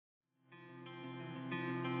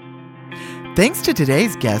Thanks to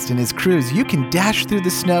today's guest and his cruise, you can dash through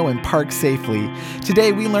the snow and park safely.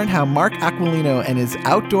 Today, we learned how Mark Aquilino and his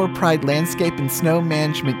Outdoor Pride landscape and snow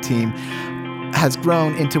management team has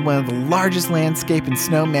grown into one of the largest landscape and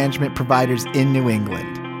snow management providers in New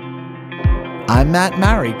England. I'm Matt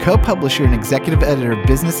Mowry, co-publisher and executive editor of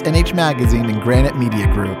Business NH Magazine and Granite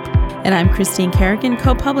Media Group. And I'm Christine Kerrigan,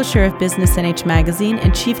 co-publisher of Business NH Magazine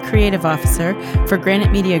and chief creative officer for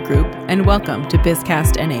Granite Media Group, and welcome to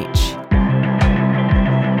BizCast NH.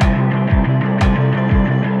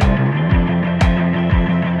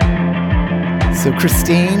 So,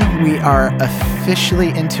 Christine, we are officially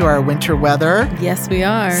into our winter weather. Yes, we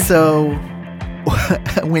are. So,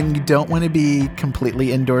 when you don't want to be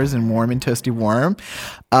completely indoors and warm and toasty warm,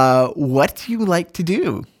 what do you like to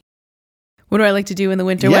do? What do I like to do in the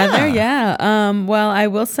winter weather? Yeah. Well, I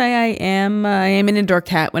will say I am an indoor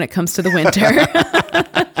cat when it comes to the winter.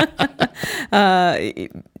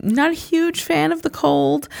 Not a huge fan of the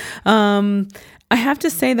cold. I have to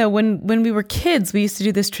say, though, when we were kids, we used to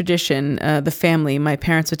do this tradition, the family. My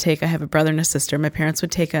parents would take, I have a brother and a sister. My parents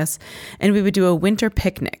would take us, and we would do a winter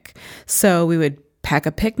picnic. So we would pack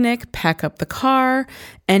a picnic, pack up the car,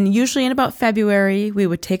 and usually in about February, we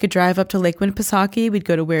would take a drive up to Lake Winnipesaukee. We'd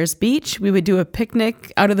go to Wares Beach. We would do a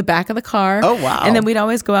picnic out of the back of the car. Oh, wow. And then we'd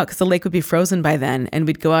always go out because the lake would be frozen by then, and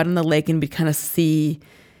we'd go out on the lake and we'd kind of see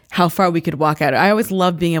how far we could walk out. I always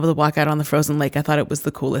loved being able to walk out on the frozen lake. I thought it was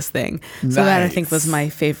the coolest thing. Nice. So that, I think, was my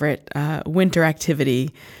favorite winter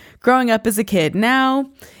activity growing up as a kid.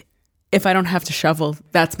 Now, if I don't have to shovel,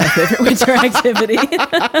 that's my favorite winter activity.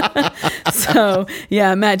 So,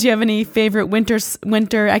 yeah, Matt, do you have any favorite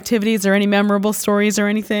winter activities or any memorable stories or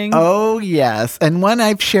anything? Oh, yes. And one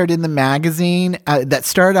I've shared in the magazine that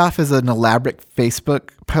started off as an elaborate Facebook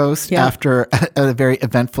post after a very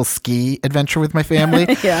eventful ski adventure with my family.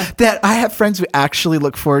 That I have friends who actually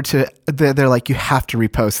look forward to. They're like, you have to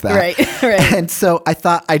repost that. Right. And so I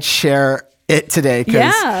thought I'd share it today.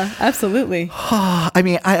 Yeah, absolutely. I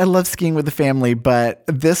mean, I love skiing with the family, but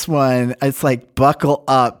this one, it's like buckle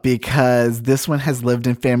up because this one has lived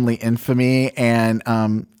in family infamy, and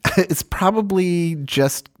it's probably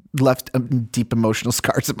just left deep emotional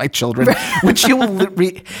scars of my children, which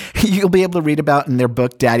you'll be able to read about in their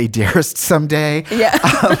book Daddy Dearest someday. Yeah.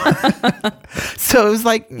 So it was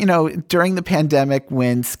like, during the pandemic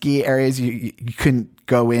when ski areas you couldn't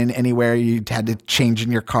go in anywhere, you had to change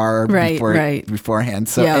in your car beforehand.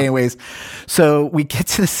 So anyways, so we get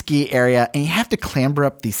to the ski area and you have to clamber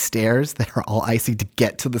up these stairs that are all icy to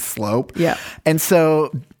get to the slope. Yeah. And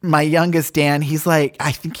so my youngest Dan, he's like,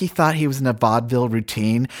 I think he thought he was in a vaudeville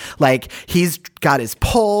routine. Like, he's got his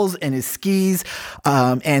poles and his skis,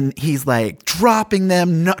 and he's like dropping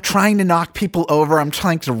them, trying to knock people over. I'm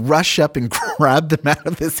trying to rush up and grab them out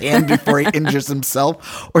of his hand before he injures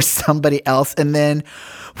himself or somebody else. And then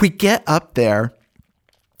we get up there,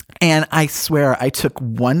 and I swear I took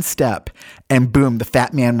one step and boom, the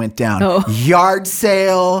fat man went down. Yard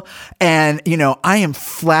sale. And, I am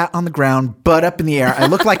flat on the ground, butt up in the air. I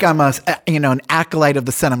look like I'm an acolyte of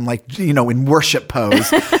the sun. I'm like, in worship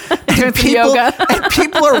pose. And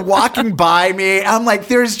people are walking by me. I'm like,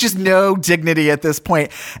 there's just no dignity at this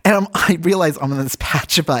point. And I realize I'm on this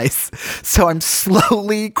patch of ice. So I'm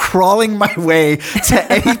slowly crawling my way to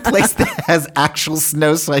any place that has actual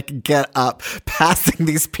snow so I can get up, passing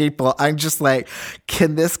these people. I'm just like,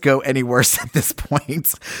 can this go any worse at this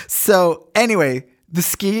point? So anyway, the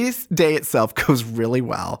skis day itself goes really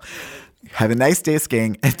well. Have a nice day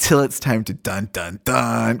skiing until it's time to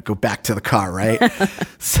go back to the car, right?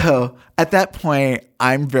 So at that point,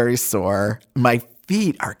 I'm very sore. My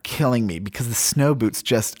feet are killing me because the snow boots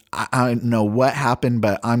I don't know what happened,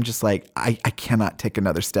 but I'm just like, I cannot take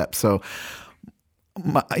another step. So,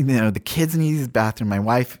 the kids need the bathroom. My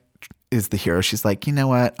wife is the hero. She's like, you know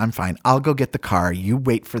what? I'm fine. I'll go get the car. You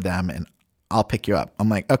wait for them and I'll pick you up. I'm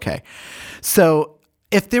like, okay. So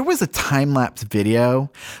if there was a time-lapse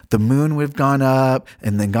video, the moon would have gone up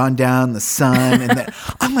and then gone down, the sun. And then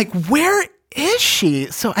I'm like, where is she?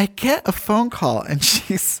 So I get a phone call and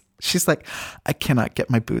she's like, I cannot get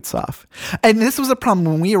my boots off. And this was a problem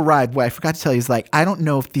when we arrived. What I forgot to tell you is like, I don't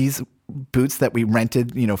know if these boots that we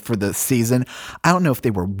rented, for the season, I don't know if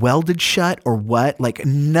they were welded shut or what. Like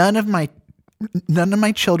none of my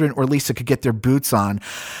children or Lisa could get their boots on.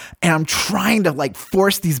 And I'm trying to like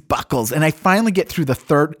force these buckles. And I finally get through the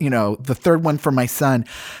third one for my son.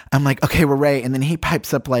 I'm like, okay, we're ready. And then he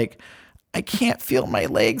pipes up like, I can't feel my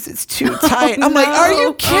legs. It's too tight. I'm like, are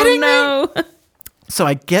you kidding me? So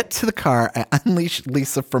I get to the car, I unleash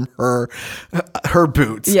Lisa from her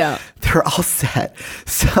boots. Yeah. They're all set.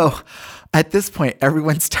 So at this point,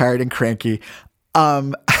 everyone's tired and cranky.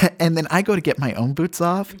 And then I go to get my own boots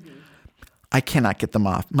off. I cannot get them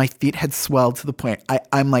off. My feet had swelled to the point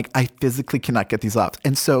I'm like, I physically cannot get these off.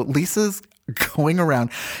 And so Lisa's going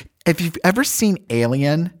around. If you've ever seen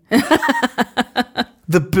Alien,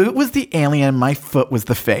 the boot was the alien. My foot was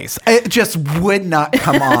the face. It just would not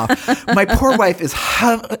come off. My poor wife is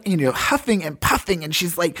huffing and puffing, and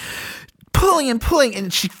she's like pulling and pulling,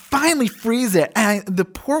 and she finally frees it. And the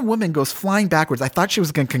poor woman goes flying backwards. I thought she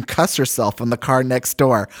was going to concuss herself in the car next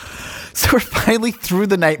door. So we're finally through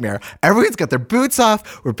the nightmare. Everyone's got their boots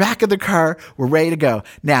off. We're back in the car. We're ready to go.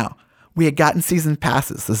 Now, we had gotten season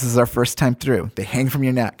passes. This is our first time through. They hang from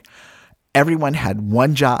your neck. Everyone had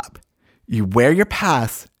one job. You wear your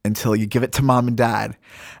pass until you give it to mom and dad.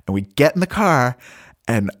 And we get in the car,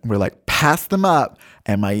 and we're like, pass them up.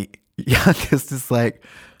 And my youngest is like,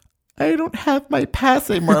 I don't have my pass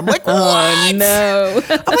anymore. I'm like, what? Oh, no.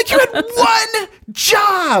 I'm like, you had one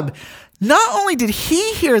job. Not only did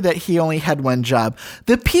he hear that he only had one job,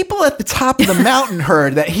 the people at the top of the mountain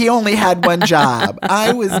heard that he only had one job.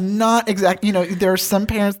 I was not exactly, there are some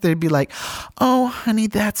parents that'd be like, oh, honey,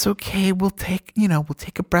 that's okay. We'll take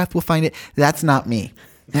a breath. We'll find it. That's not me.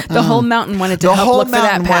 The whole mountain wanted to help look for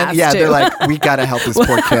that pass, yeah, too. They're like, we got to help this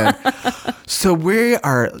poor kid. So we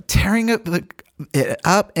are tearing it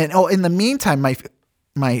up. And in the meantime,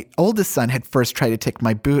 my oldest son had first tried to take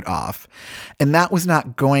my boot off, and that was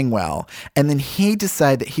not going well. And then he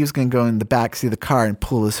decided that he was going to go in the backseat of the car and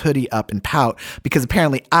pull his hoodie up and pout because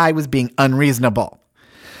apparently I was being unreasonable.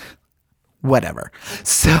 Whatever.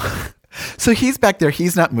 So he's back there.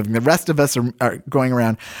 He's not moving. The rest of us are going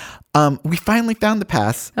around. We finally found the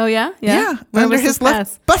pass. Oh, yeah? Yeah. Where under was his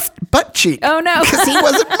this left butt cheek. Oh, no. Because he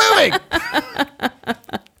wasn't moving.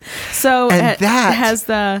 So And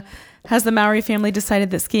has the Maori family decided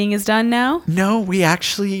that skiing is done now? No, we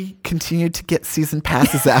actually continued to get season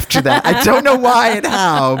passes after that. I don't know why and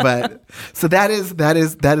how, but so that is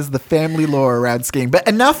the family lore around skiing. But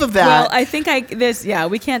enough of that. Well, I think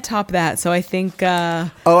we can't top that. So I think. I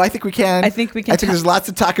think we can. I think there's lots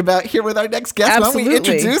to talk about here with our next guest. Absolutely. Why don't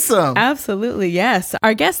we introduce him? Absolutely, yes.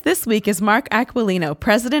 Our guest this week is Mark Aquilino,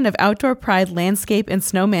 president of Outdoor Pride Landscape and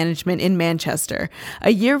Snow Management in Manchester, a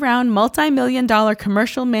year-round multi-million-dollar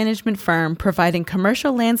commercial management firm providing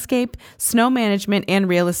commercial landscape, snow management, and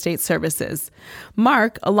real estate services.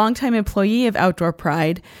 Mark, a longtime employee of Outdoor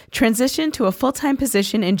Pride, transitioned to a full-time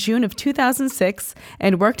position in June of 2006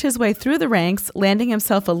 and worked his way through the ranks, landing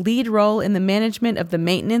himself a lead role in the management of the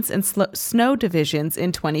maintenance and snow divisions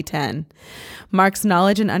in 2010. Mark's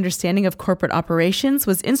knowledge and understanding of corporate operations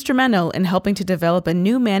was instrumental in helping to develop a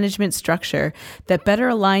new management structure that better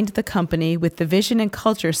aligned the company with the vision and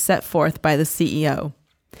culture set forth by the CEO.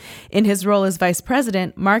 In his role as vice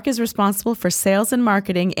president, Mark is responsible for sales and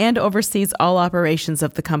marketing and oversees all operations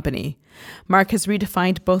of the company. Mark has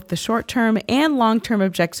redefined both the short-term and long-term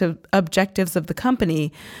objectives of the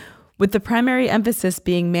company, with the primary emphasis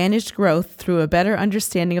being managed growth through a better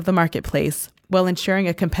understanding of the marketplace while ensuring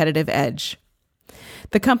a competitive edge.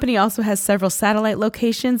 The company also has several satellite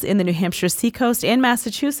locations in the New Hampshire seacoast and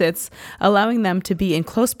Massachusetts, allowing them to be in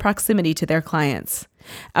close proximity to their clients.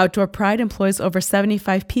 Outdoor Pride employs over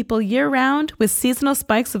 75 people year-round, with seasonal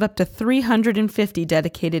spikes of up to 350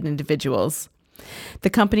 dedicated individuals. The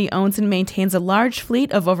company owns and maintains a large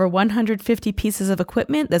fleet of over 150 pieces of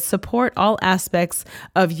equipment that support all aspects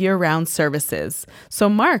of year-round services. So,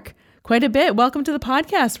 Mark, quite a bit. Welcome to the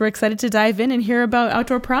podcast. We're excited to dive in and hear about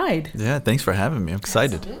Outdoor Pride. Yeah, thanks for having me. I'm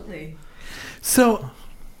excited. Absolutely. So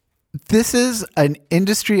this is an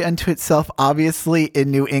industry unto itself. Obviously, in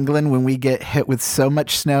New England, when we get hit with so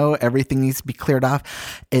much snow, everything needs to be cleared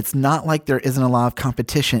off. It's not like there isn't a lot of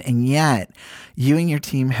competition. And yet, you and your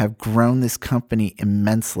team have grown this company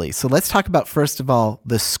immensely. So let's talk about, first of all,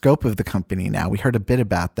 the scope of the company now. We heard a bit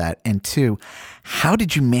about that. And two, how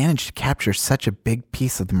did you manage to capture such a big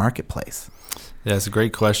piece of the marketplace? Yeah, it's a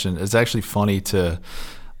great question. It's actually funny to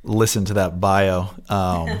listen to that bio,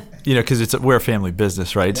 because we're a family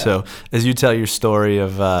business, right? Yeah. So as you tell your story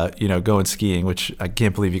of, going skiing, which I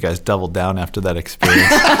can't believe you guys doubled down after that experience.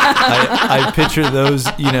 I picture those,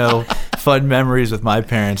 fun memories with my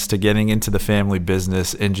parents to getting into the family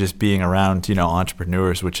business and just being around,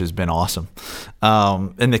 entrepreneurs, which has been awesome.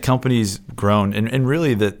 And the company's grown, and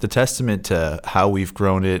really the testament to how we've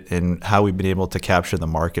grown it and how we've been able to capture the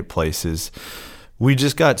marketplace is we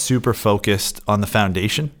just got super focused on the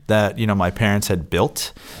foundation that, my parents had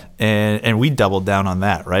built, and we doubled down on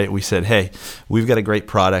that, right? We said, hey, we've got a great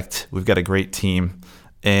product, we've got a great team,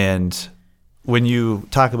 and when you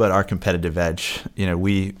talk about our competitive edge,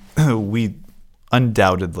 we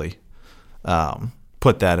undoubtedly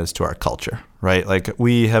put that as to our culture, right? Like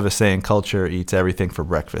we have a saying, culture eats everything for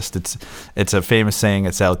breakfast. It's a famous saying.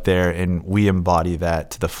 It's out there, and we embody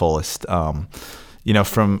that to the fullest.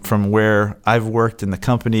 From where I've worked in the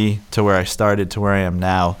company to where I started to where I am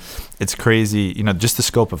now, it's crazy, just the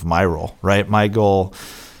scope of my role, right? My goal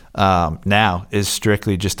now is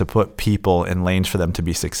strictly just to put people in lanes for them to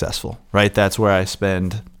be successful, right? That's where I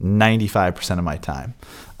spend 95% of my time.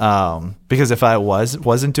 Because if I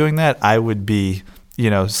wasn't doing that, I would be,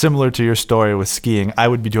 similar to your story with skiing, I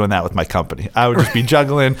would be doing that with my company. I would just be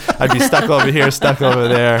juggling. I'd be stuck over here, stuck over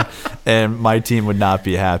there, and my team would not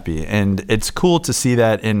be happy. And it's cool to see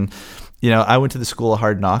that. And, I went to the school of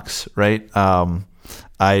hard knocks, right? When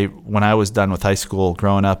I was done with high school,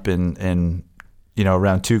 growing up in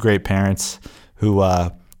around two great parents who,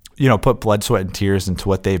 put blood, sweat, and tears into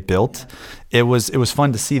what they built. It was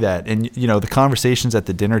fun to see that. And, the conversations at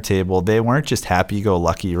the dinner table, they weren't just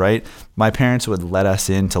happy-go-lucky, right? My parents would let us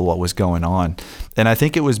into what was going on. And I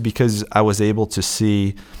think it was because I was able to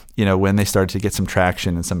see, when they started to get some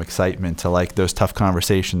traction and some excitement to like those tough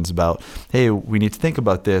conversations about, hey, we need to think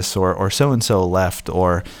about this, or so-and-so left,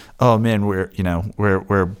 or, oh man,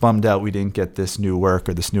 we're bummed out we didn't get this new work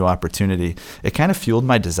or this new opportunity. It kind of fueled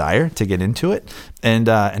my desire to get into it. And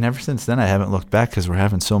ever since then, I haven't looked back because we're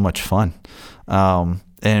having so much fun.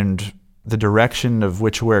 And the direction of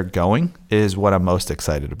which we're going is what I'm most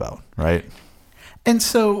excited about, right? And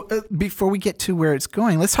so before we get to where it's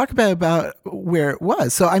going, let's talk about where it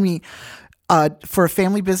was. So, I mean, for a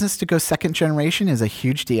family business to go second generation is a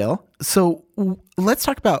huge deal. So let's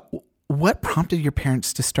talk about what prompted your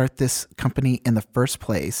parents to start this company in the first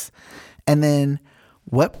place. And then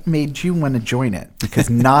what made you want to join it? Because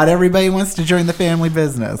not everybody wants to join the family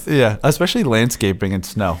business. Yeah, especially landscaping and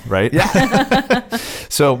snow, right? Yeah.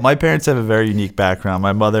 So my parents have a very unique background.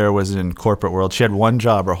 My mother was in corporate world. She had one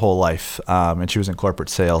job her whole life, and she was in corporate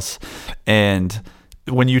sales. And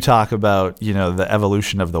when you talk about, the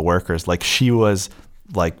evolution of the workers, like she was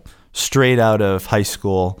like straight out of high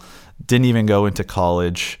school, didn't even go into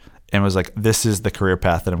college, and was like, this is the career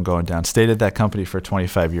path that I'm going down. Stayed at that company for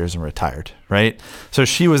 25 years and retired, right? So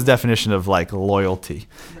she was definition of like loyalty.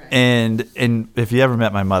 Right. And if you ever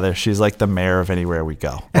met my mother, she's like the mayor of anywhere we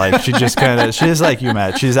go. Like she just she's like you,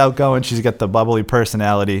 Matt. She's outgoing. She's got the bubbly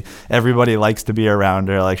personality. Everybody likes to be around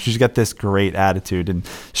her. Like she's got this great attitude. And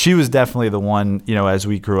she was definitely the one, as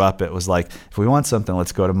we grew up, it was like, if we want something,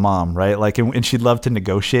 let's go to mom, right? Like, and she'd love to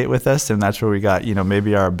negotiate with us. And that's where we got,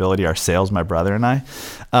 maybe our sales, my brother and I.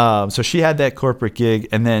 So she had that corporate gig.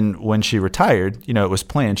 And then when she retired, it was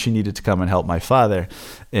planned she needed to come and help my father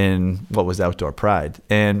in what was Outdoor Pride.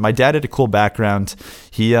 And my dad had a cool background.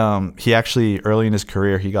 He actually, early in his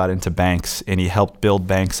career, he got into banks and he helped build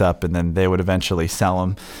banks up, and then they would eventually sell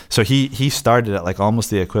them. So he started at like almost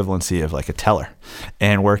the equivalency of like a teller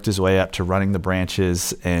and worked his way up to running the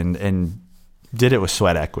branches and did it with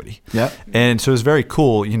sweat equity. Yep. And so it was very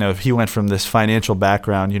cool. He went from this financial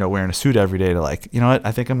background, wearing a suit every day to like, what,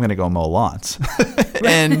 I think I'm going to go mow lawns.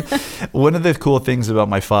 And one of the cool things about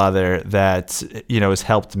my father that, has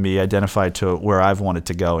helped me identify to where I've wanted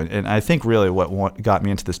to go. And I think really what got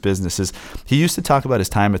me into this business is he used to talk about his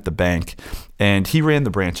time at the bank, and he ran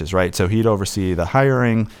the branches, right? So he'd oversee the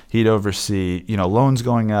hiring, he'd oversee, loans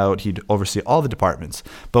going out, he'd oversee all the departments.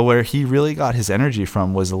 But where he really got his energy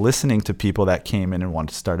from was listening to people that came in and wanted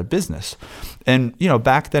to start a business. And,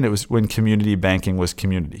 back then it was when community banking was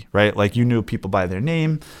community, right? Like you knew people by their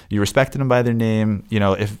name, you respected them by their name.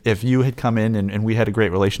 If you had come in and we had a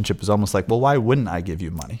great relationship, it was almost like, well, why wouldn't I give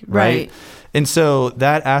you money, right? And so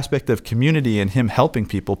that aspect of community and him helping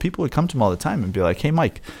people would come to him all the time and be like, hey,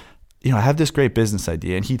 Mike, I have this great business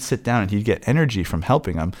idea. And he'd sit down and he'd get energy from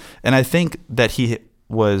helping them. And I think that he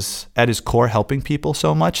was at his core helping people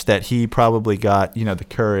so much that he probably got, the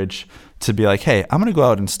courage to be like, hey, I'm going to go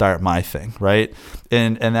out and start my thing, right?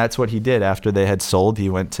 And that's what he did. After they had sold, he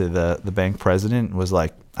went to the bank president and was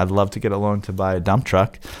like, I'd love to get a loan to buy a dump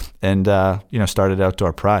truck, and started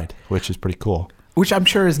Outdoor Pride, which is pretty cool. Which I'm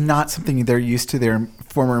sure is not something they're used to their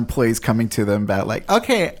former employees coming to them about, like,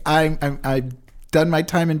 okay, I've done my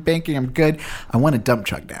time in banking, I'm good, I want a dump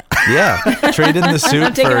truck now. Yeah, trade in the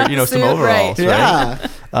suit for some overalls, right?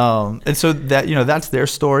 Yeah. And so that that's their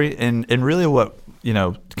story, and really what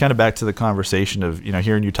kind of back to the conversation of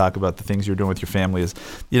hearing you talk about the things you're doing with your family is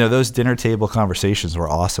those dinner table conversations were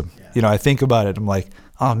awesome. Yeah. I think about it, I'm like,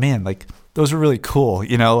 oh man, like those were really cool.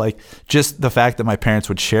 Like just the fact that my parents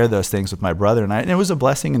would share those things with my brother and I, and it was a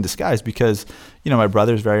blessing in disguise because my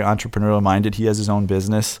brother's very entrepreneurial minded. He has his own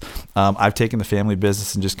business. I've taken the family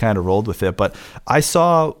business and just kind of rolled with it. But I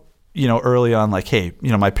saw early on, like, hey,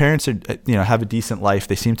 my parents are, have a decent life.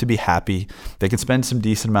 They seem to be happy. They can spend some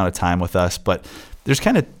decent amount of time with us, but there's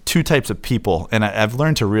kind of two types of people. And I've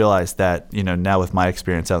learned to realize that, now with my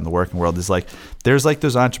experience out in the working world is like, there's like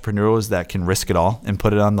those entrepreneurs that can risk it all and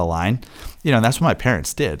put it on the line. And that's what my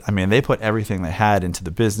parents did. I mean, they put everything they had into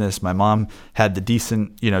the business. My mom had the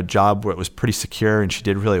decent, job where it was pretty secure and she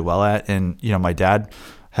did really well at. And, my dad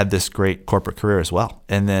had this great corporate career as well.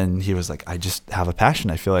 And then he was like, I just have a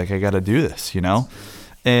passion. I feel like I got to do this,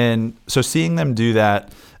 And so seeing them do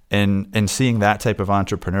that, and seeing that type of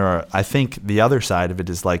entrepreneur, I think the other side of it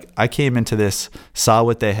is like, I came into this, saw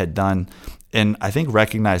what they had done, and I think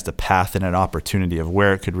recognized a path and an opportunity of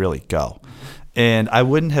where it could really go. And I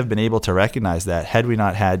wouldn't have been able to recognize that had we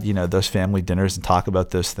not had, those family dinners and talk about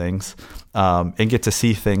those things, and get to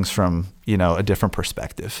see things from, a different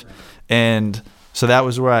perspective. And so that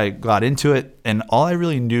was where I got into it. And all I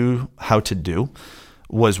really knew how to do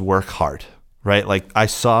was work hard. Right? Like I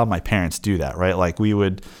saw my parents do that, right? Like we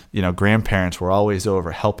would, grandparents were always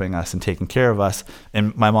over helping us and taking care of us.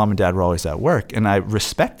 And my mom and dad were always at work. And I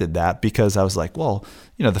respected that because I was like, well,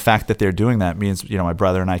 the fact that they're doing that means, my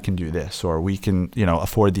brother and I can do this, or we can,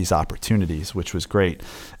 afford these opportunities, which was great.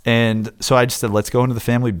 And so I just said, let's go into the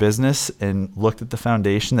family business, and looked at the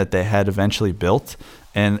foundation that they had eventually built.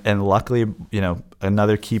 And luckily,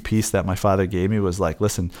 another key piece that my father gave me was like,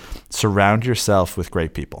 listen, surround yourself with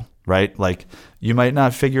great people. Right? Like you might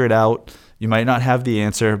not figure it out. You might not have the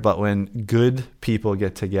answer, but when good people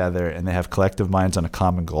get together and they have collective minds on a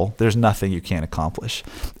common goal, there's nothing you can't accomplish.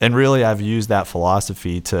 And really, I've used that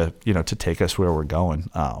philosophy to take us where we're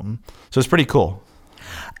going. So it's pretty cool.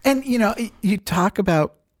 And, you talk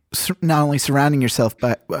about not only surrounding yourself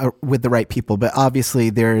with the right people, but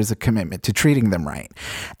obviously there is a commitment to treating them right.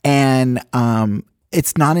 And,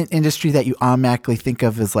 it's not an industry that you automatically think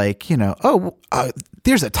of as like,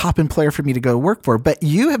 there's a top employer for me to go work for. But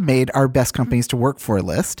you have made our best companies to work for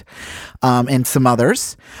list, and some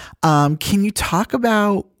others. Can you talk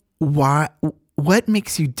about what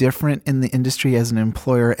makes you different in the industry as an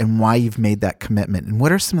employer, and why you've made that commitment? And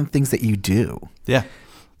what are some of the things that you do? Yeah,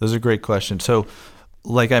 those are great questions. So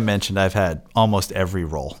like I mentioned, I've had almost every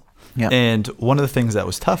role. Yeah. And one of the things that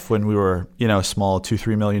was tough when we were, a small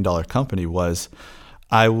 $2-3 million company was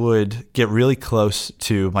I would get really close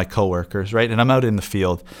to my coworkers, right? And I'm out in the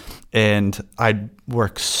field, and I'd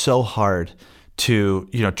work so hard to,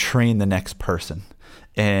 train the next person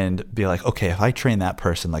and be like, okay, if I train that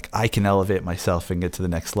person, like I can elevate myself and get to the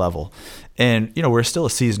next level. And, we're still a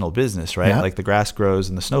seasonal business, right? Yeah. Like the grass grows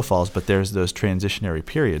and the snow falls, but there's those transitionary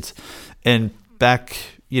periods. And back,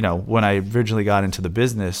 when I originally got into the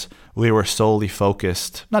business, we were solely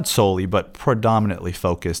focused, not solely, but predominantly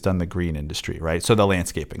focused on the green industry, right? So the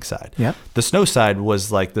landscaping side. Yeah. The snow side was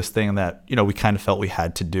like this thing that, we kind of felt we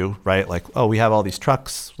had to do, right? Like, oh, we have all these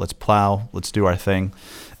trucks, let's plow, let's do our thing.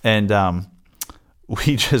 And I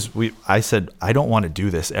said, I don't want to do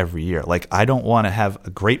this every year. Like, I don't want to have a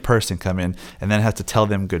great person come in and then have to tell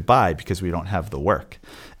them goodbye because we don't have the work.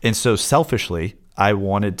 And so selfishly, I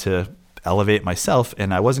wanted to elevate myself,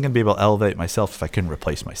 and I wasn't going to be able to elevate myself if I couldn't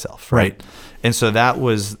replace myself, right? And so that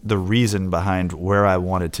was the reason behind where I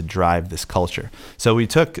wanted to drive this culture. So we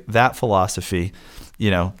took that philosophy,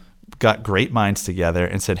 got great minds together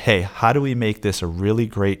and said, hey, how do we make this a really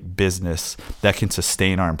great business that can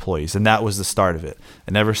sustain our employees? And that was the start of it.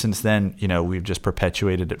 And ever since then, we've just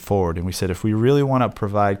perpetuated it forward. And we said, if we really want to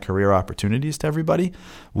provide career opportunities to everybody,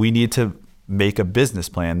 we need to make a business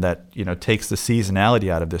plan that, takes the seasonality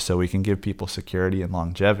out of this so we can give people security and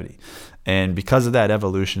longevity. And because of that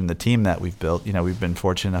evolution, the team that we've built, we've been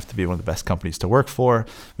fortunate enough to be one of the best companies to work for.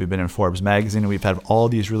 We've been in Forbes magazine, and we've had all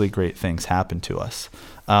these really great things happen to us.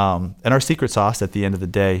 And our secret sauce at the end of the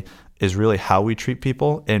day is really how we treat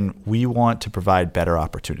people, and we want to provide better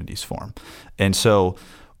opportunities for them. And so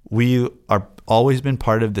we are always been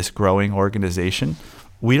part of this growing organization.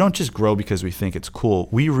 We don't just grow because we think it's cool.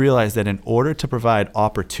 We realize that in order to provide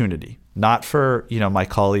opportunity, not for, my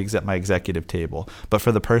colleagues at my executive table, but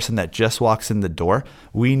for the person that just walks in the door,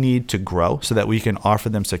 we need to grow so that we can offer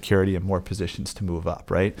them security and more positions to move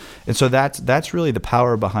up, right? And so that's really the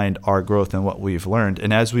power behind our growth and what we've learned.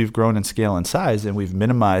 And as we've grown in scale and size, and we've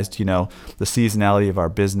minimized, the seasonality of our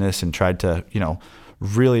business and tried to,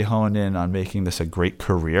 really hone in on making this a great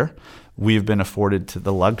career, we've been afforded to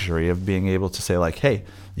the luxury of being able to say like, hey,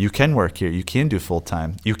 you can work here, you can do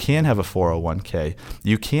full-time, you can have a 401k,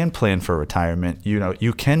 you can plan for retirement,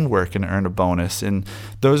 you can work and earn a bonus. And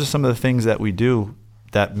those are some of the things that we do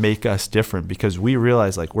that make us different, because we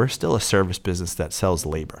realize like we're still a service business that sells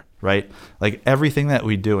labor, right? Like everything that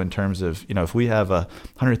we do in terms of, if we have a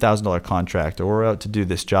 $100,000 contract or we're out to do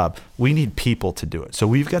this job, we need people to do it. So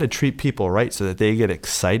we've got to treat people right so that they get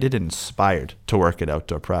excited and inspired to work at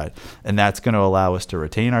Outdoor Pride. And that's going to allow us to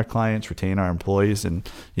retain our clients, retain our employees, and,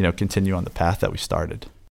 continue on the path that we started.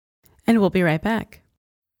 And we'll be right back.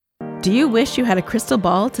 Do you wish you had a crystal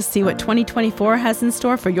ball to see what 2024 has in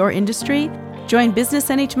store for your industry? Join Business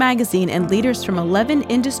NH Magazine and leaders from 11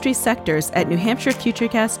 industry sectors at New Hampshire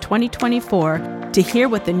FutureCast 2024 to hear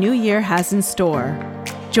what the new year has in store.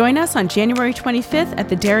 Join us on January 25th at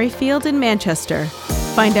the Dairy Field in Manchester.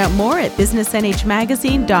 Find out more at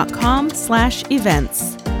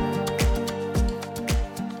businessnhmagazine.com/events.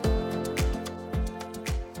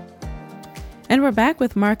 And we're back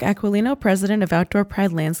with Mark Aquilino, president of Outdoor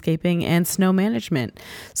Pride Landscaping and Snow Management.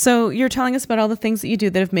 So you're telling us about all the things that you do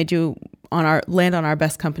that have made you land on our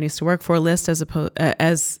best companies to work for list, as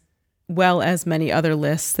well as many other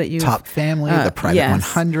lists that you've... Top Family, the Private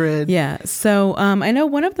 100. Yeah. So I know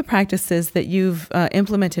one of the practices that you've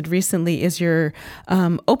implemented recently is your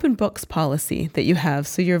open books policy that you have.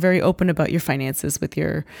 So you're very open about your finances with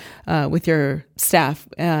your staff.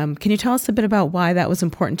 Can you tell us a bit about why that was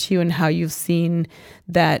important to you and how you've seen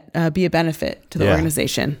that be a benefit to the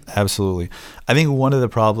organization? Absolutely. I think one of the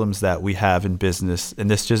problems that we have in business,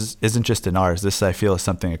 and this just isn't just in ours, this I feel is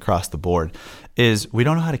something across the board, is we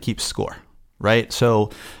don't know how to keep score, right? So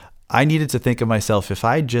I needed to think of myself, if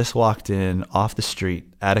I just walked in off the street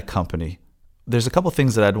at a company, there's a couple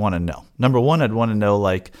things that I'd want to know. Number one, I'd want to know,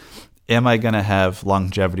 like, am I going to have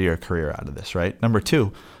longevity or career out of this, right? Number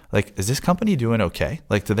two, like, is this company doing okay?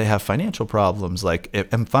 Like, do they have financial problems? Like,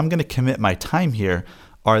 if I'm going to commit my time here,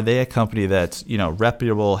 are they a company that's,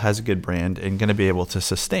 reputable, has a good brand, and going to be able to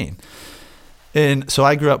sustain? And so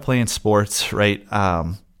I grew up playing sports, right?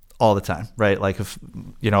 All the time, right? Like, if,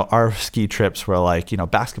 our ski trips were like,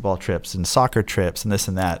 basketball trips and soccer trips and this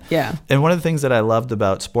and that. Yeah. And one of the things that I loved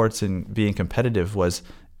about sports and being competitive was,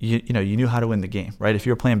 you knew how to win the game, right? If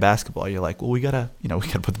you were playing basketball, you're like, well, we gotta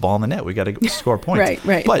put the ball in the net. We gotta score points.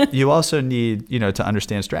 Right. But you also need, to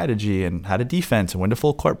understand strategy and how to defense and when to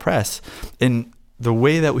full court press. And the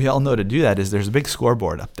way that we all know to do that is there's a big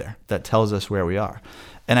scoreboard up there that tells us where we are.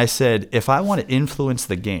 And I said, if I want to influence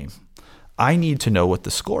the game, I need to know what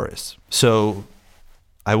the score is. So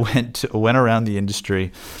I went around the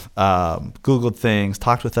industry, Googled things,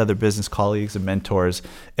 talked with other business colleagues and mentors,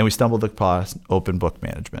 and we stumbled across open book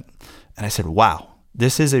management. And I said, wow,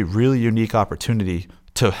 this is a really unique opportunity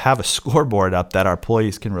to have a scoreboard up that our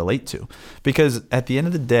employees can relate to. Because at the end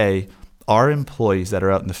of the day, our employees that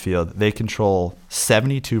are out in the field, they control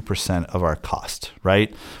 72% of our cost,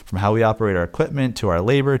 right? From how we operate our equipment to our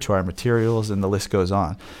labor to our materials, and the list goes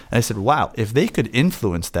on. And I said, wow, if they could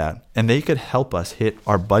influence that and they could help us hit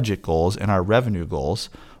our budget goals and our revenue goals,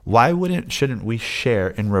 why shouldn't we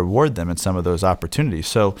share and reward them in some of those opportunities?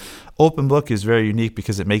 So open book is very unique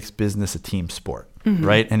because it makes business a team sport,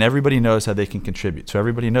 right? And everybody knows how they can contribute. So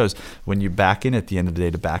everybody knows when you back in at the end of the day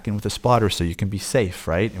to back in with a spotter so you can be safe,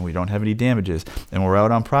 right? And we don't have any damages. And we're out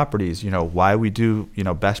on properties, why we do,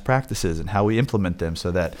 best practices and how we implement them so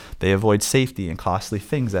that they avoid safety and costly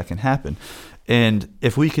things that can happen. And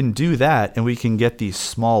if we can do that and we can get these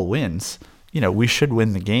small wins, we should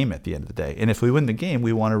win the game at the end of the day. And if we win the game,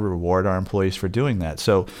 we want to reward our employees for doing that.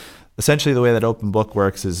 So essentially the way that open book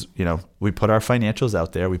works is, we put our financials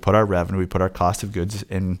out there, we put our revenue, we put our cost of goods,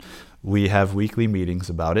 and we have weekly meetings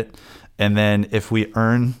about it. And then if we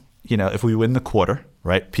if we win the quarter,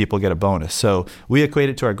 right, people get a bonus. So we equate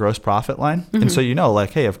it to our gross profit line. And so,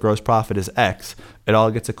 like, hey, if gross profit is X, it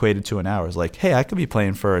all gets equated to an hour. It's like, hey, I could be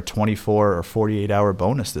playing for a 24 or 48 hour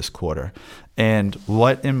bonus this quarter. And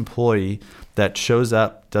what employee that shows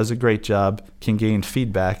up, does a great job, can gain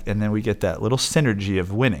feedback, and then we get that little synergy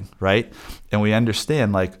of winning, right? And we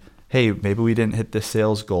understand, like, hey, maybe we didn't hit the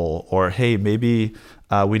sales goal, or hey, maybe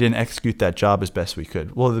we didn't execute that job as best we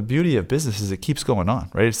could. Well, the beauty of business is it keeps going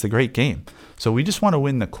on, right? It's the great game. So we just want to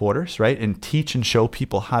win the quarters, right? And teach and show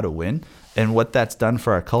people how to win. And what that's done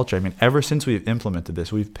for our culture, I mean, ever since we've implemented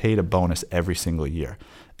this, we've paid a bonus every single year.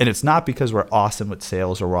 And it's not because we're awesome with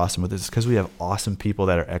sales or we're awesome with this. It's because we have awesome people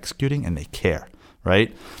that are executing and they care,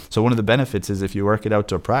 right? So one of the benefits is if you work at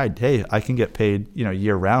Outdoor Pride, hey, I can get paid,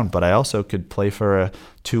 year round, but I also could play for a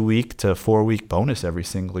 2-week to 4-week bonus every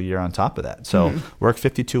single year on top of that. So work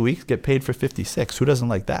 52 weeks, get paid for 56. Who doesn't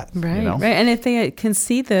like that? Right, right. And if they can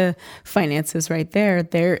see the finances right there,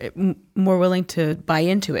 they're more willing to buy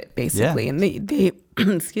into it, basically. Yeah. And they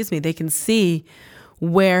excuse me, they can see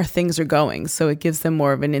where things are going. So it gives them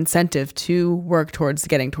more of an incentive to work towards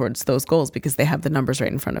getting towards those goals because they have the numbers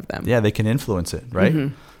right in front of them. Yeah, they can influence it, right?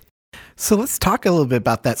 Mm-hmm. So let's talk a little bit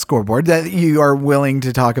about that scoreboard that you are willing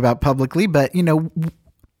to talk about publicly, but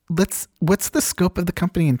what's the scope of the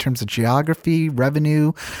company in terms of geography,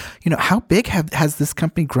 revenue? How big has this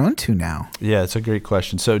company grown to now? Yeah, it's a great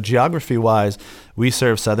question. So geography wise, we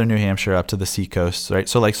serve southern New Hampshire up to the seacoast, right?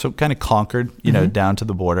 So kind of Concord, down to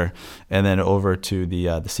the border, and then over to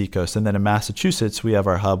the seacoast. And then in Massachusetts, we have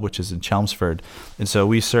our hub, which is in Chelmsford. And so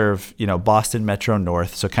we serve, Boston Metro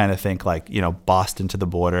North. So kind of think like, Boston to the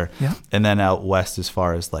border, and then out west as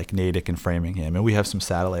far as like Natick and Framingham. And we have some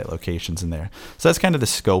satellite locations in there. So that's kind of the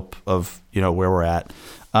scope of, where we're at.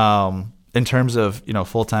 In terms of,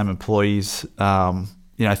 full-time employees,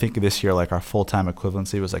 I think this year, like our full-time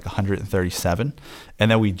equivalency was like 137.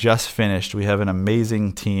 And then we have an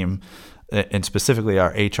amazing team, and specifically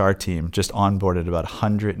our HR team just onboarded about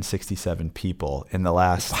 167 people in the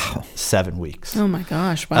last 7 weeks. Oh my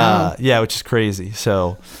gosh. Wow. Which is crazy.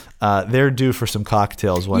 So they're due for some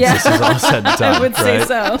cocktails once this is all said and done. I would say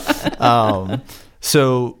so.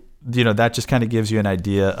 So that just kind of gives you an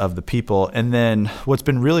idea of the people. And then what's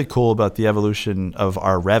been really cool about the evolution of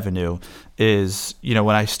our revenue is, when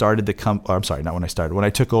I started when I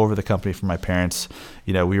took over the company from my parents,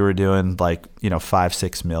 we were doing like,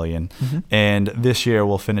 5-6 million. Mm-hmm. And this year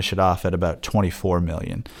we'll finish it off at about 24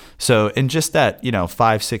 million. So in just that,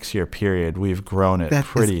 5-6 year period, we've grown it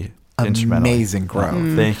pretty instrumentally. Amazing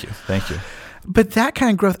growth. Thank you. But that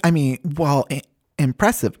kind of growth, while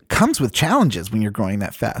impressive, comes with challenges when you're growing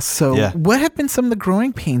that fast. So what have been some of the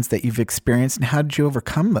growing pains that you've experienced, and how did you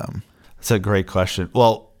overcome them? That's a great question.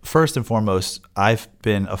 Well, first and foremost, I've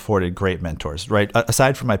been afforded great mentors, right?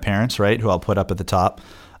 Aside from my parents, right, who I'll put up at the top,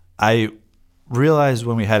 I realized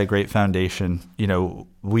when we had a great foundation,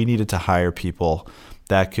 we needed to hire people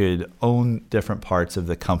that could own different parts of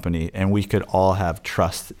the company, and we could all have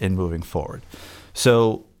trust in moving forward.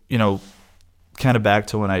 So, kind of back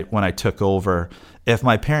to when I took over, if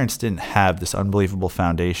my parents didn't have this unbelievable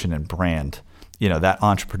foundation and brand, that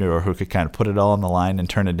entrepreneur who could kind of put it all on the line and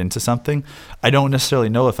turn it into something, I don't necessarily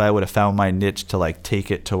know if I would have found my niche to like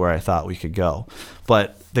take it to where I thought we could go.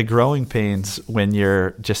 But the growing pains when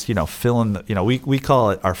you're just, filling we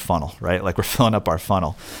call it our funnel, right? Like we're filling up our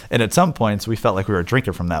funnel. And at some points we felt like we were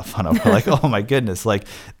drinking from that funnel. We're like, oh my goodness, like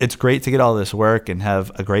it's great to get all this work and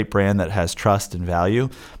have a great brand that has trust and value.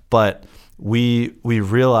 But we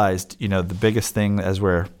realized, the biggest thing as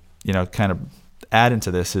we're, kind of add into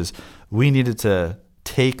this is we needed to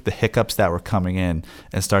take the hiccups that were coming in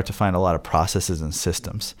and start to find a lot of processes and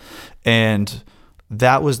systems. And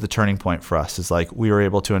that was the turning point for us, is like we were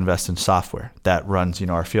able to invest in software that runs,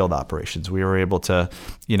 our field operations. We were able to,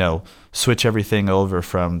 switch everything over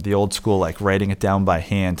from the old school, like writing it down by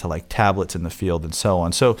hand, to like tablets in the field and so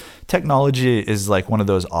on. So technology is like one of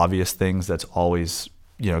those obvious things that's always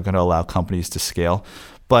going to allow companies to scale.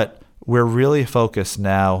 But we're really focused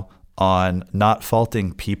now on not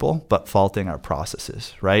faulting people, but faulting our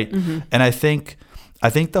processes, right? Mm-hmm. And I think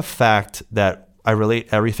the fact that I relate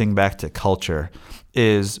everything back to culture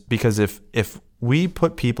is because if we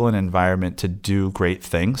put people in an environment to do great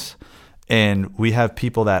things and we have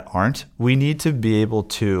people that aren't, we need to be able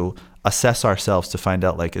to assess ourselves to find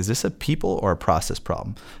out, like, is this a people or a process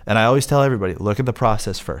problem? And I always tell everybody, look at the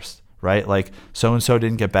process first. Right? Like so-and-so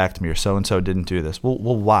didn't get back to me, or so-and-so didn't do this. Well,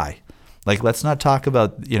 why? Like, let's not talk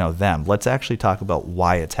about, them. Let's actually talk about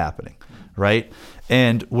why it's happening. Right?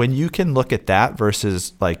 And when you can look at that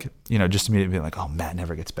versus like, just immediately being like, oh, Matt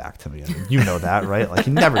never gets back to me. That, right? Like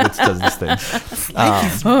he never does this thing.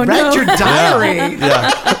 Read your diary. Yeah.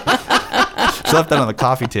 She left that on the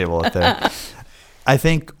coffee table up there. I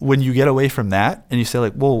think when you get away from that and you say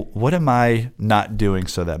like, well, what am I not doing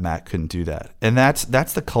so that Matt couldn't do that? And that's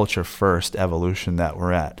the culture first evolution that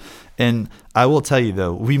we're at. And I will tell you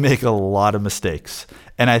though, we make a lot of mistakes.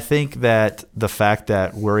 And I think that the fact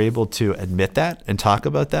that we're able to admit that and talk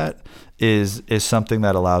about that is something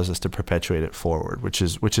that allows us to perpetuate it forward, which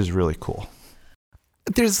is really cool.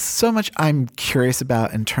 There's so much I'm curious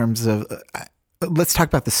about in terms of let's talk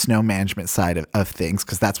about the snow management side of things,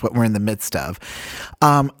 because that's what we're in the midst of.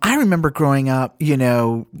 I remember growing up,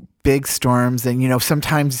 big storms and,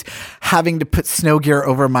 sometimes having to put snow gear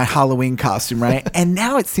over my Halloween costume, right? And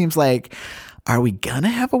now it seems like, are we going to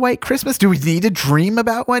have a white Christmas? Do we need to dream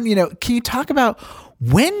about one? Can you talk about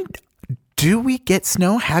when do we get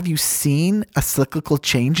snow? Have you seen a cyclical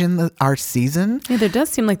change in our season? Yeah, there does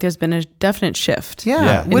seem like there's been a definite shift.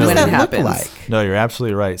 Yeah. What does that look like? No, you're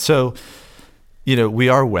absolutely right. So, we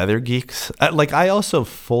are weather geeks. I also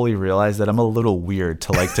fully realize that I'm a little weird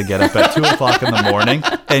to like to get up at 2:00 in the morning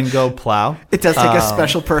and go plow. It does take a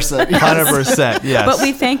special person. 100%. Yes. But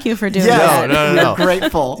we thank you for doing Yes, that. No. We're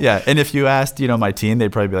grateful. Yeah. And if you asked, my teen,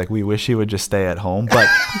 they'd probably be like, we wish he would just stay at home. But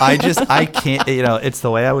I can't, it's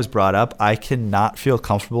the way I was brought up. I cannot feel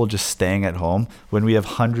comfortable just staying at home when we have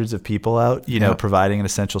hundreds of people out, providing an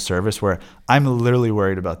essential service where I'm literally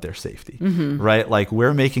worried about their safety, right? Like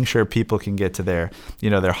we're making sure people can get to their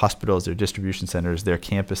hospitals, their distribution centers, their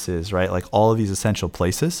campuses, right? Like all of these essential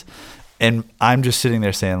places. And I'm just sitting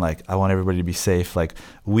there saying, like, I want everybody to be safe. Like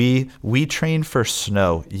we train for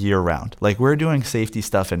snow year round. Like we're doing safety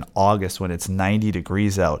stuff in August when it's 90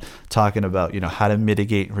 degrees out, talking about, how to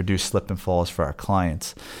mitigate and reduce slip and falls for our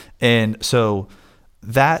clients. And so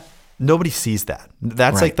that nobody sees that.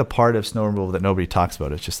 That's right. Like the part of snow removal that nobody talks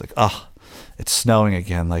about. It's just like, it's snowing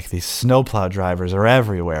again. Like these snowplow drivers are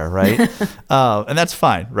everywhere, right? And that's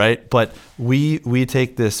fine, right? But we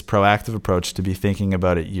take this proactive approach to be thinking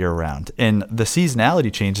about it year round. And the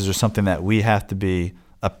seasonality changes are something that we have to be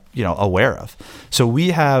aware of. So we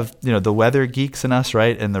have, the weather geeks in us,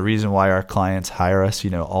 right? And the reason why our clients hire us,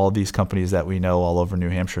 all these companies that we know all over New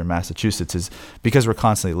Hampshire and Massachusetts is because we're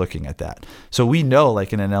constantly looking at that. So we know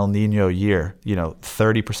like in an El Nino year,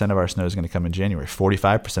 30% of our snow is going to come in January,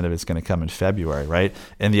 45% of it's going to come in February, right?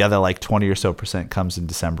 And the other like 20 or so percent comes in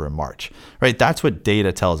December and March, right? That's what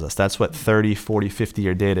data tells us. That's what 30, 40, 50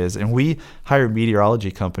 year data is. And we hire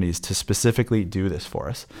meteorology companies to specifically do this for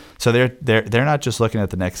us. So they're not just looking at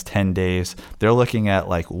the next 10 days. They're looking at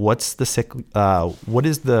like what is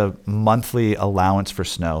the monthly allowance for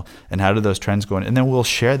snow and how do those trends go in, and then we'll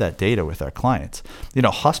share that data with our clients.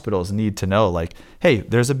 Hospitals need to know like, hey,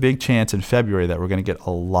 there's a big chance in February that we're going to get a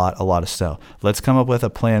lot of snow. Let's come up with a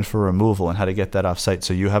plan for removal and how to get that off site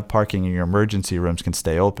so you have parking and your emergency rooms can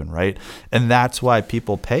stay open, right? And that's why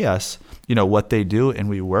people pay us what they do, and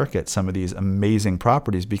we work at some of these amazing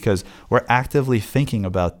properties because we're actively thinking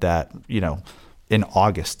about that, in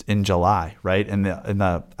August, in July, right? And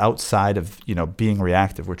the outside of, being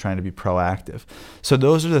reactive, we're trying to be proactive. So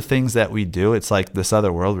those are the things that we do. It's like this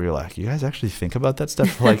other world where you're like, you guys actually think about that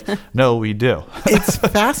stuff? We're like, no, we do. It's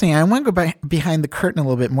fascinating. I want to go behind the curtain a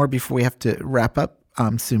little bit more before we have to wrap up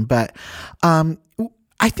soon. But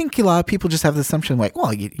I think a lot of people just have the assumption like,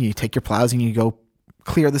 well, you take your plows and you go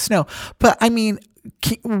clear the snow. But I mean,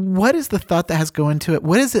 what is the thought that has to go into it?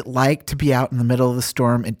 What is it like to be out in the middle of the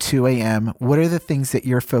storm at 2 a.m.? What are the things that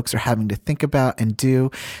your folks are having to think about and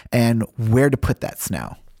do, and where to put that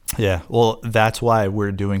snow? Yeah, well, that's why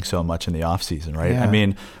we're doing so much in the off season, right? Yeah. I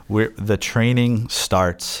mean, the training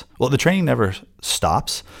starts. Well, the training never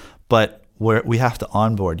stops, but we have to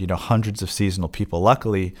onboard, hundreds of seasonal people.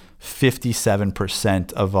 Luckily,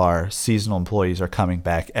 57% of our seasonal employees are coming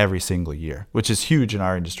back every single year, which is huge in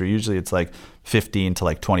our industry. Usually it's like 15 to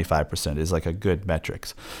like 25% is like a good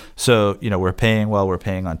metrics. So, we're paying well, we're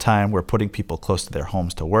paying on time, we're putting people close to their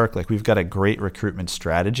homes to work. Like we've got a great recruitment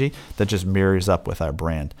strategy that just mirrors up with our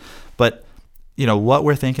brand. But, what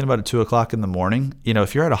we're thinking about at 2:00 in the morning,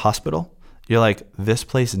 if you're at a hospital, you're like, this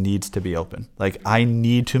place needs to be open. Like I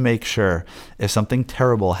need to make sure if something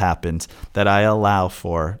terrible happens that I allow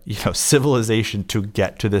for, civilization to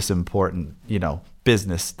get to this important,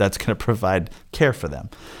 business that's going to provide care for them.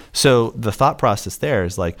 So the thought process there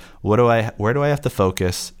is like, where do I have to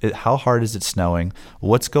focus? How hard is it snowing?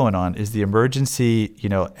 What's going on? Is the emergency,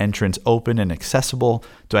 entrance open and accessible?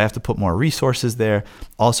 Do I have to put more resources there?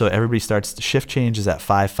 Also, everybody starts the shift changes at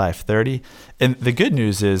 5:30. And the good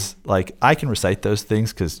news is like, I can recite those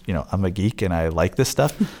things because, I'm a geek and I like this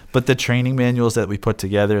stuff, but the training manuals that we put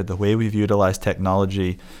together, the way we've utilized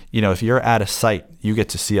technology, if you're at a site, you get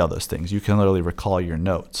to see all those things. You can literally recall your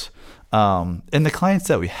notes. And the clients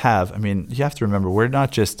that we have, I mean, you have to remember, we're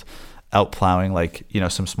not just out plowing like,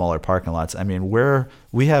 some smaller parking lots. I mean,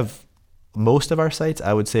 we have most of our sites,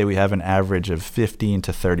 I would say we have an average of 15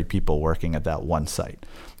 to 30 people working at that one site.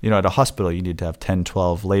 At a hospital, you need to have 10,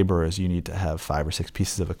 12 laborers. You need to have 5 or 6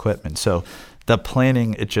 pieces of equipment. So the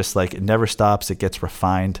planning, it never stops. It gets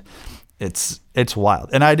refined. It's wild.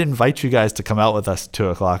 And I'd invite you guys to come out with us at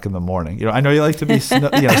 2:00 in the morning. I know you like to be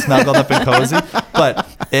snuggled up and cozy, but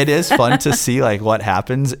it is fun to see like what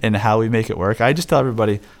happens and how we make it work. I just tell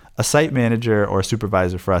everybody, a site manager or a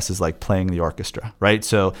supervisor for us is like playing the orchestra, right?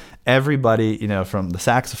 So everybody, from the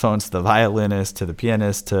saxophones to the violinist to the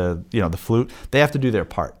pianist to, the flute, they have to do their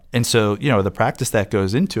part. And so, the practice that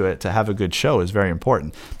goes into it to have a good show is very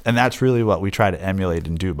important. And that's really what we try to emulate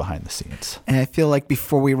and do behind the scenes. And I feel like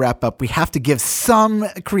before we wrap up, we have to give some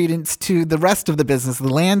credence to the rest of the business,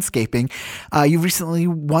 the landscaping. You recently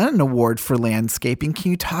won an award for landscaping.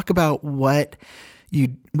 Can you talk about what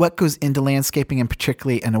goes into landscaping, and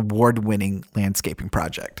particularly an award-winning landscaping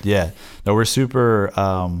project? Yeah, no, we're super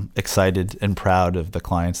excited and proud of the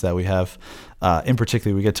clients that we have. In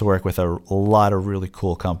particular, we get to work with a lot of really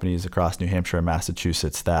cool companies across New Hampshire and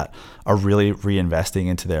Massachusetts that are really reinvesting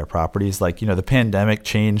into their properties. Like, the pandemic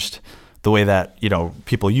changed the way that,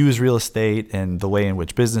 people use real estate and the way in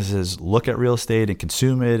which businesses look at real estate and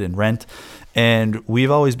consume it and rent. And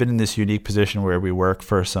we've always been in this unique position where we work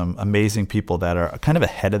for some amazing people that are kind of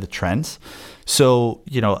ahead of the trends. So,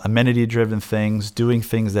 amenity-driven things, doing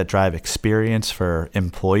things that drive experience for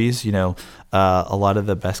employees. A lot of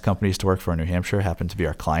the best companies to work for in New Hampshire happen to be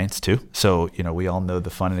our clients too. So, we all know the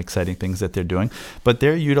fun and exciting things that they're doing, but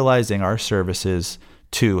they're utilizing our services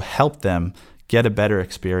to help them get a better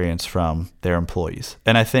experience from their employees.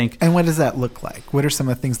 And I think... And what does that look like? What are some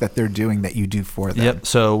of the things that they're doing that you do for them? Yep.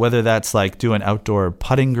 So whether that's like doing outdoor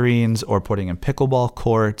putting greens or putting in pickleball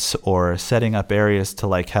courts or setting up areas to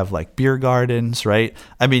like have like beer gardens, right?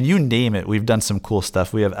 I mean, you name it. We've done some cool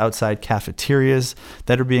stuff. We have outside cafeterias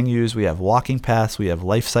that are being used. We have walking paths. We have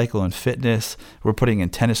life cycle and fitness. We're putting in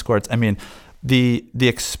tennis courts. I mean, the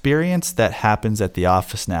experience that happens at the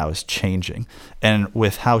office now is changing. And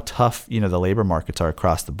with how tough, the labor markets are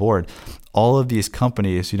across the board, all of these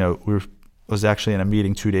companies, was actually in a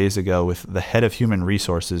meeting 2 days ago with the head of human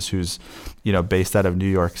resources who's, based out of New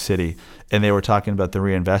York City. And they were talking about the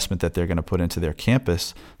reinvestment that they're going to put into their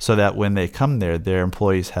campus so that when they come there, their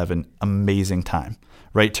employees have an amazing time.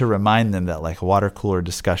 Right, to remind them that like water cooler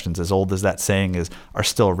discussions, as old as that saying is, are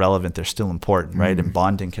still relevant. They're still important, right? And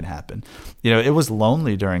bonding can happen. It was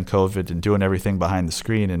lonely during COVID and doing everything behind the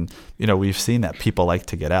screen. And, we've seen that people like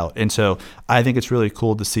to get out. And so I think it's really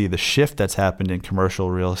cool to see the shift that's happened in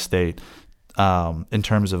commercial real estate in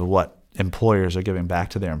terms of what employers are giving back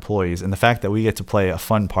to their employees. And the fact that we get to play a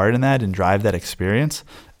fun part in that and drive that experience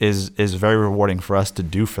is very rewarding for us to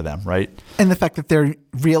do for them, right? And the fact that they're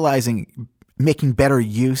realizing making better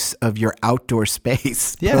use of your outdoor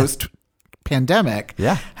space post-pandemic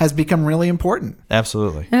has become really important.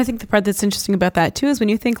 Absolutely. And I think the part that's interesting about that too is when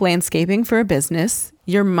you think landscaping for a business,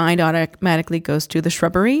 your mind automatically goes to the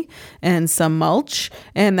shrubbery and some mulch,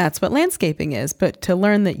 and that's what landscaping is. But to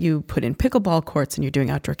learn that you put in pickleball courts and you're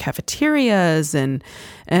doing outdoor cafeterias and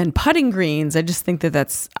putting greens, I just think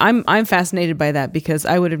that I'm fascinated by that, because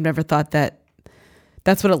I would have never thought that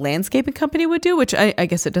that's what a landscaping company would do, which I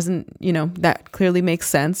guess it doesn't, that clearly makes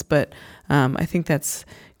sense. But I think that's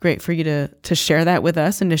great for you to share that with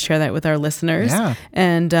us and to share that with our listeners. Yeah.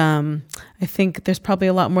 And I think there's probably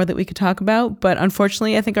a lot more that we could talk about. But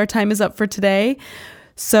unfortunately, I think our time is up for today.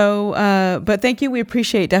 So, but thank you. We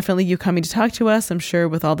appreciate definitely you coming to talk to us. I'm sure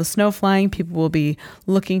with all the snow flying, people will be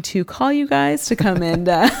looking to call you guys to come and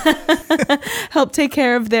help take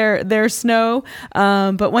care of their snow.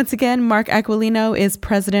 But once again, Mark Aquilino is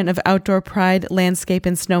president of Outdoor Pride Landscape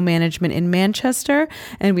and Snow Management in Manchester.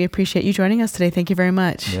 And we appreciate you joining us today. Thank you very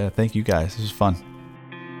much. Yeah, thank you guys. This was fun.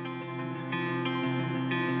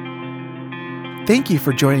 Thank you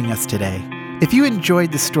for joining us today. If you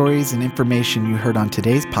enjoyed the stories and information you heard on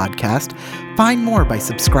today's podcast, find more by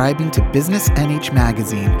subscribing to Business NH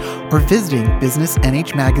Magazine or visiting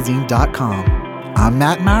businessnhmagazine.com. I'm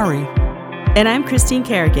Matt Mowry. And I'm Christine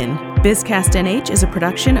Kerrigan. BizCast NH is a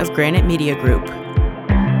production of Granite Media Group.